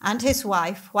and his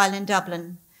wife while in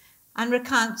Dublin, and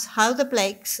recounts how the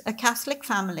Blakes, a Catholic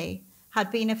family, had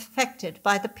been affected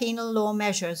by the penal law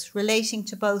measures relating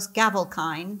to both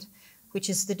gavelkind, which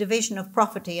is the division of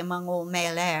property among all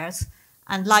male heirs,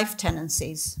 and life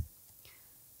tenancies.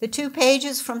 The 2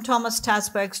 pages from Thomas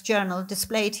Tasberg's journal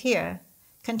displayed here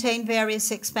contain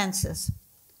various expenses.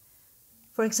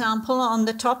 For example, on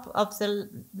the top of the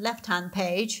left-hand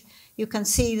page, you can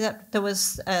see that there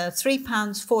was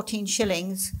 £3 14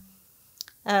 shillings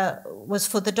was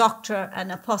for the doctor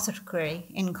and apothecary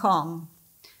in Cong,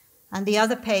 and the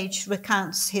other page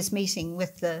recounts his meeting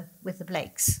with the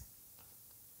Blakes.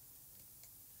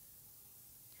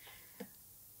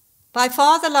 By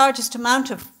far the largest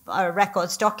amount of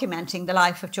records documenting the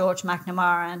life of George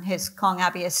McNamara and his Cong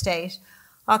Abbey estate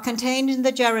are contained in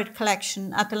the Gerard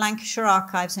collection at the Lancashire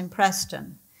Archives in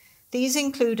Preston. These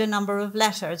include a number of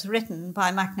letters written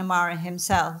by McNamara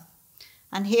himself.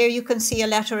 And here you can see a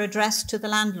letter addressed to the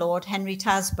landlord, Henry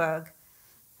Tasberg,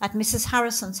 at Mrs.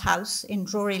 Harrison's house in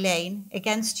Drury Lane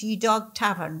against Ye Dog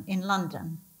Tavern in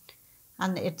London.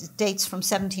 And it dates from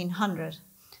 1700.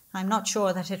 I'm not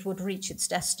sure that it would reach its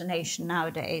destination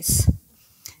nowadays.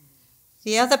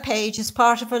 The other page is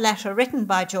part of a letter written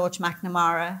by George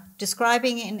McNamara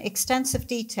describing in extensive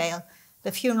detail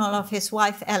the funeral of his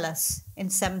wife Ellis in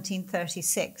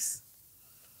 1736.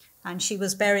 And she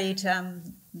was buried,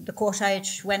 the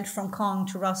cortege went from Cong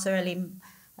to Rossearley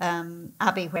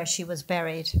Abbey where she was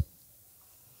buried.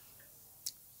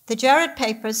 The Gerard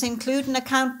papers include an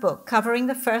account book covering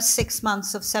the first 6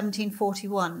 months of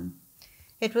 1741.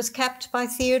 It was kept by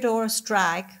Theodorus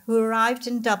Dragg, who arrived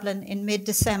in Dublin in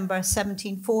mid-December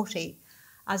 1740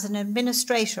 as an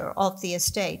administrator of the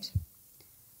estate,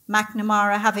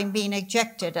 McNamara having been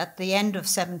ejected at the end of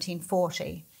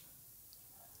 1740.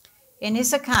 In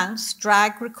his accounts,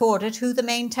 Dragg recorded who the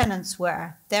main tenants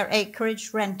were, their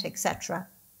acreage, rent, etc.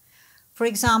 For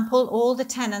example, all the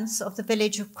tenants of the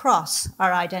village of Cross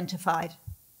are identified.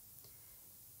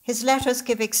 His letters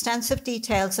give extensive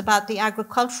details about the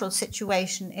agricultural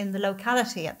situation in the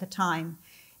locality at the time,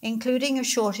 including a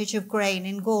shortage of grain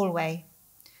in Galway.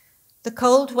 The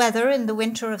cold weather in the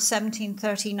winter of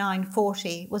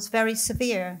 1739-40 was very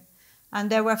severe, and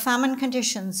there were famine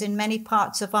conditions in many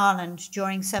parts of Ireland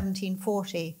during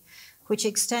 1740, which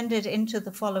extended into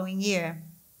the following year,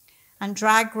 and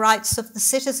drag rights of the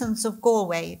citizens of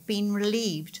Galway being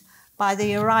relieved by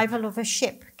the arrival of a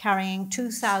ship carrying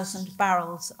 2,000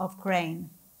 barrels of grain.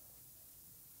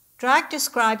 Drag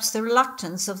describes the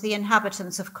reluctance of the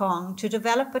inhabitants of Cong to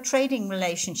develop a trading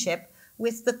relationship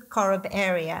with the Corrib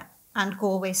area and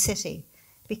Galway city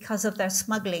because of their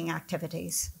smuggling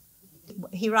activities.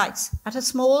 He writes, "At a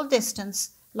small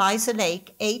distance lies a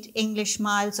lake 8 English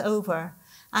miles over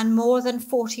and more than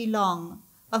 40 long,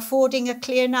 affording a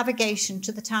clear navigation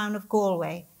to the town of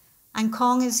Galway, and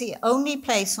Cong is the only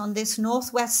place on this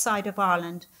northwest side of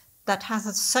Ireland that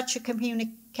has such a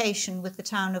communication with the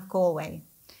town of Galway.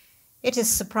 It is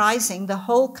surprising the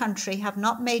whole country have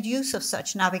not made use of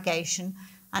such navigation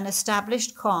and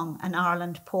established Cong an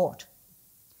Ireland port.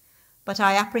 But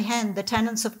I apprehend the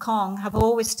tenants of Cong have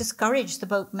always discouraged the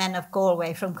boatmen of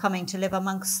Galway from coming to live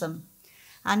amongst them,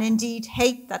 and indeed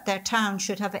hate that their town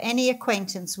should have any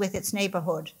acquaintance with its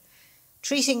neighbourhood,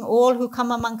 treating all who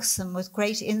come amongst them with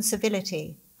great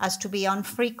incivility, as to be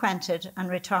unfrequented and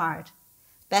retired,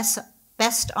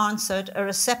 best answered a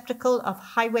receptacle of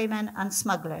highwaymen and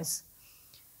smugglers,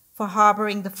 for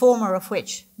harbouring the former of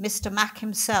which Mr. Mac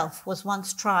himself was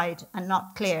once tried and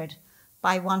not cleared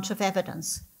by want of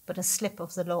evidence, but a slip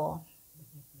of the law."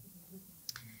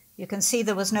 You can see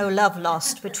there was no love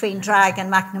lost between Drag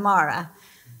and McNamara.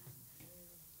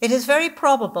 It is very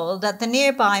probable that the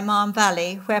nearby Marne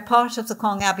Valley, where part of the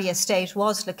Cong Abbey estate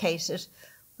was located,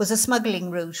 was a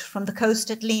smuggling route from the coast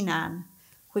at Leenane,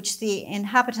 which the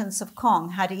inhabitants of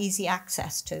Cong had easy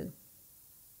access to.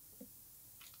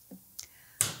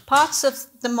 Parts of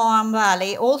the Marne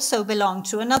Valley also belong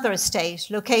to another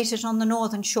estate located on the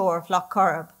northern shore of Lough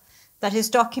Corrib that is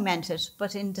documented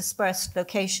but in dispersed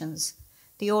locations,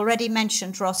 the already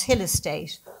mentioned Ross Hill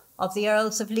estate of the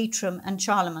Earls of Leitrim and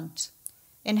Charlemont,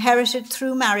 inherited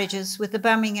through marriages with the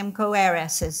Birmingham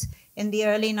co-heiresses in the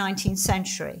early 19th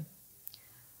century.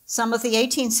 Some of the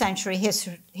 18th century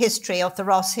history of the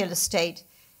Ross Hill estate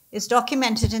is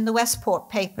documented in the Westport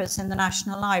papers in the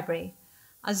National Library,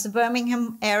 as the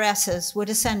Birmingham heiresses were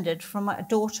descended from a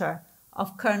daughter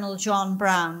of Colonel John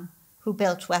Brown, who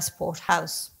built Westport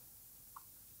House.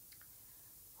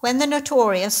 When the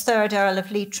notorious 3rd Earl of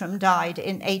Leitrim died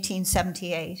in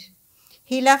 1878,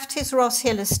 he left his Ross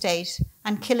Hill estate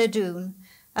and Killadoon,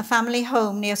 a family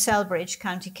home near Selbridge,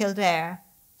 County Kildare,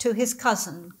 to his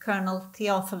cousin, Colonel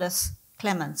Theophilus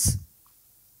Clements.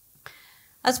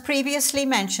 As previously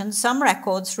mentioned, some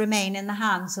records remain in the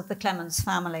hands of the Clements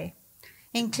family,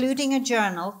 including a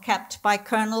journal kept by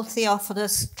Colonel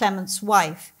Theophilus Clements'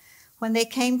 wife when they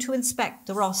came to inspect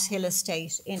the Ross Hill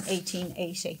estate in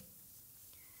 1880.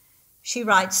 She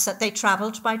writes that they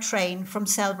travelled by train from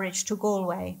Selbridge to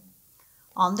Galway.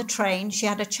 On the train, she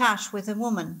had a chat with a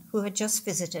woman who had just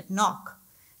visited Knock,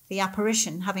 the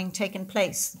apparition having taken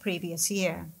place the previous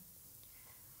year.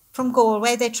 From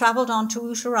Galway, they travelled on to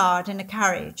Oughterard in a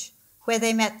carriage, where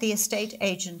they met the estate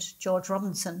agent, George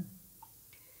Robinson.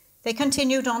 They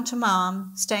continued on to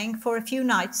Marm, staying for a few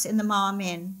nights in the Marm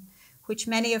Inn, which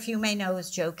many of you may know as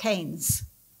Joe Kane's.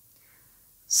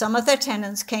 Some of their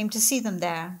tenants came to see them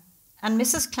there, and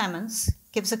Mrs. Clements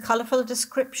gives a colourful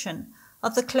description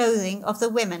of the clothing of the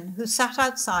women who sat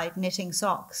outside knitting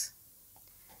socks.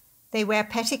 They wear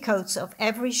petticoats of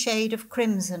every shade of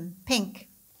crimson, pink,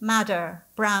 madder,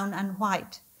 brown and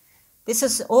white. This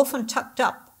is often tucked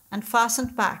up and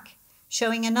fastened back,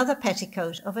 showing another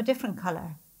petticoat of a different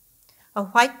colour. A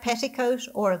white petticoat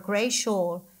or a grey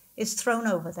shawl is thrown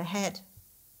over the head.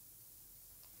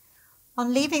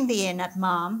 On leaving the inn at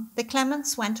Marm, the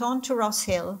Clements went on to Ross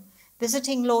Hill,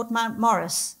 visiting Lord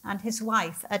Mountmorris and his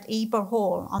wife at Eber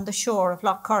Hall on the shore of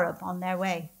Lough Corrib on their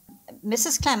way.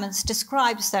 Mrs. Clements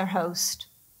describes their host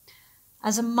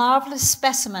as a marvellous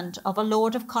specimen of a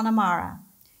lord of Connemara.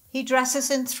 He dresses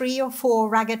in 3 or 4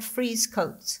 ragged frieze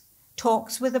coats,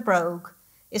 talks with a brogue,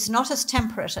 is not as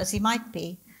temperate as he might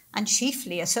be, and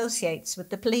chiefly associates with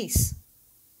the police.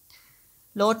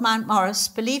 Lord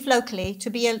Mountmorris, believed locally to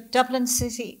be a Dublin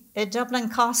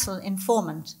Castle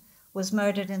informant, was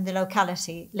murdered in the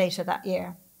locality later that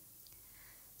year.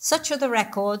 Such are the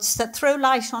records that throw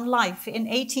light on life in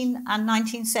 18th and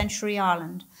 19th century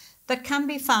Ireland that can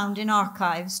be found in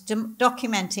archives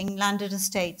documenting landed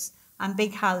estates and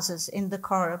big houses in the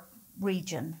Corrib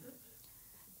region.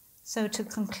 So to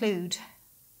conclude,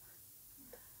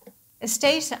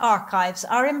 estate archives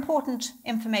are important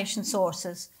information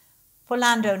sources for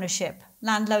land ownership,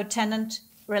 landlord-tenant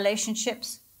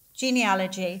relationships,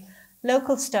 genealogy,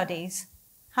 local studies,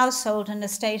 household and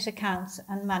estate accounts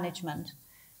and management,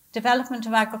 development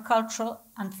of agricultural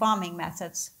and farming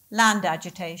methods, land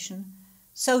agitation,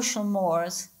 social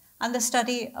mores, and the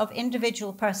study of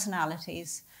individual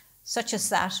personalities, such as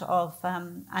that of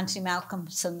Anthony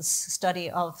Malcolmson's study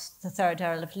of the 3rd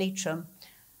Earl of Leitrim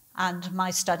and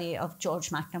my study of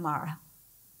George McNamara.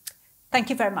 Thank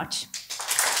you very much.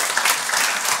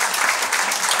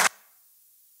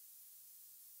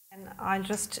 And I'll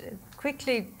just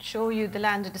quickly show you the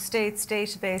Landed Estates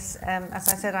database. As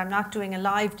I said, I'm not doing a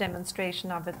live demonstration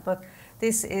of it, but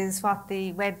this is what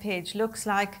the web page looks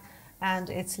like, and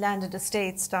it's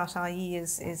landedestates.ie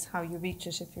is how you reach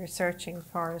it if you're searching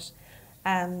for it.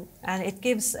 And it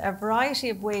gives a variety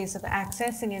of ways of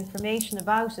accessing information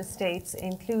about estates,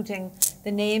 including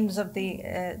the names of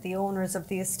the owners of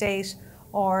the estate,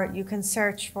 or you can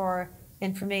search for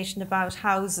information about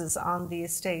houses on the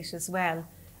estate as well.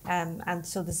 And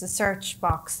so there's a search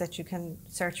box that you can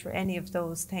search for any of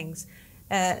those things.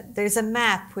 There's a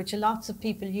map which lots of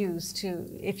people use to,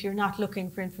 if you're not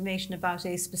looking for information about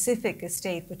a specific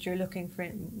estate, but you're looking for,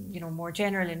 you know, more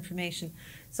general information.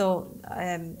 So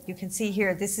you can see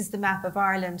here, this is the map of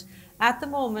Ireland. At the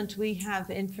moment, we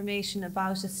have information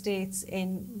about estates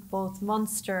in both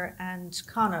Munster and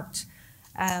Connacht.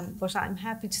 But I'm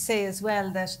happy to say as well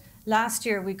that last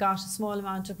year we got a small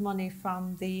amount of money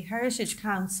from the Heritage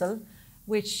Council,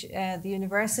 which the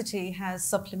university has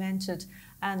supplemented,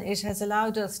 and it has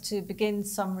allowed us to begin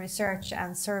some research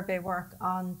and survey work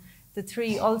on the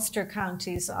 3 Ulster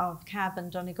counties of Cavan,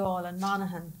 Donegal and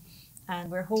Monaghan. And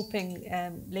we're hoping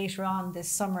later on this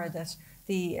summer that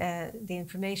the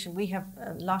information, we have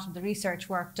a lot of the research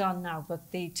work done now,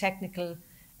 but the technical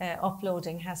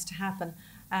uploading has to happen.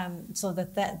 So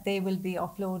that they will be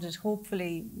uploaded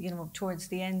hopefully, you know, towards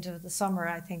the end of the summer.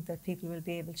 I think that people will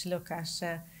be able to look at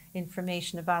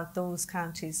information about those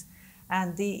counties.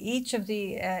 And each of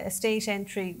the estate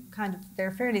entry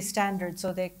they're fairly standard,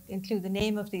 so they include the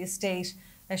name of the estate,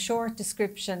 a short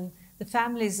description, the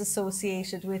families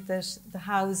associated with it, the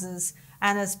houses,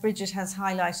 and as Bridget has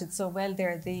highlighted so well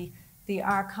there, the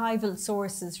archival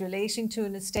sources relating to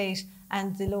an estate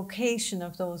and the location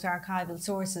of those archival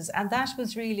sources. And that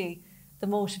was really the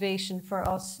motivation for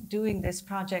us doing this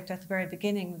project at the very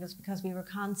beginning, because we were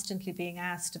constantly being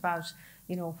asked about,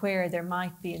 you know, where there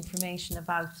might be information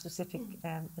about specific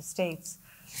estates.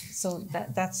 So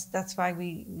that's why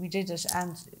we did it.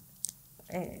 And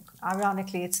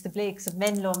ironically, it's the Blakes of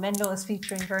Menlo. Menlo is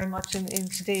featuring very much in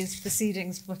today's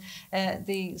proceedings, but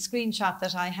the screenshot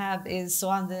that I have is, so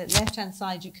on the left-hand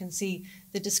side you can see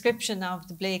the description of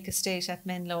the Blake estate at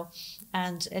Menlo,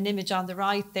 and an image on the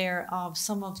right there of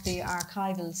some of the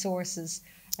archival sources.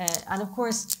 And of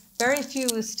course, very few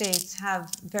estates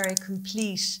have very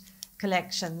complete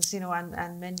collections, you know,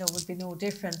 and Menlo would be no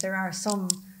different. There are some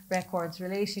records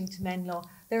relating to Menlo.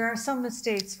 There are some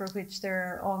estates for which there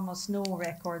are almost no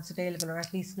records available, or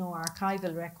at least no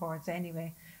archival records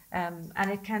anyway.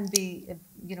 And it can be,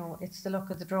 you know, it's the luck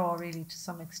of the draw really to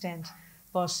some extent.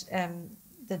 But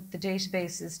the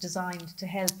database is designed to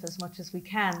help as much as we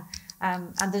can.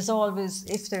 And there's always,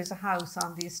 if there's a house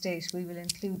on the estate, we will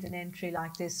include an entry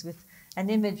like this with an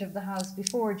image of the house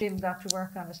before Jim got to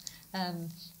work on it,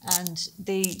 and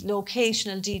the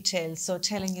locational details, so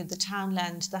telling you the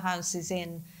townland the house is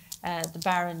in, the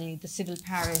barony, the civil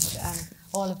parish, and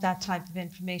all of that type of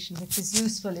information, which is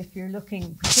useful if you're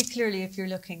looking, particularly if you're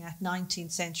looking at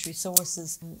 19th century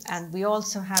sources. And we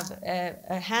also have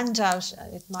a handout.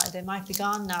 They might be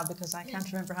gone now because I can't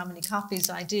remember how many copies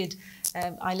I did.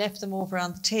 I left them over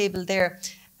on the table there.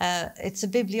 It's a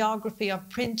bibliography of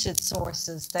printed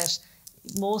sources that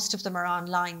most of them are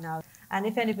online now. And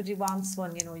if anybody wants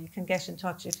one, you know, you can get in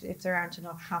touch. If there aren't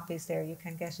enough copies there, you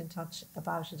can get in touch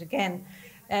about it again.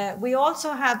 We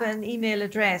also have an email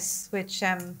address which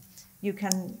you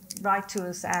can write to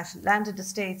us at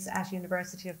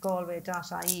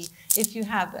landedestates@universityofgalway.ie if you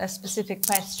have a specific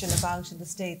question about an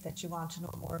estate that you want to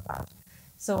know more about.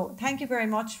 So thank you very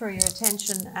much for your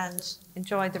attention, and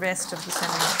enjoy the rest of the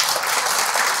seminar.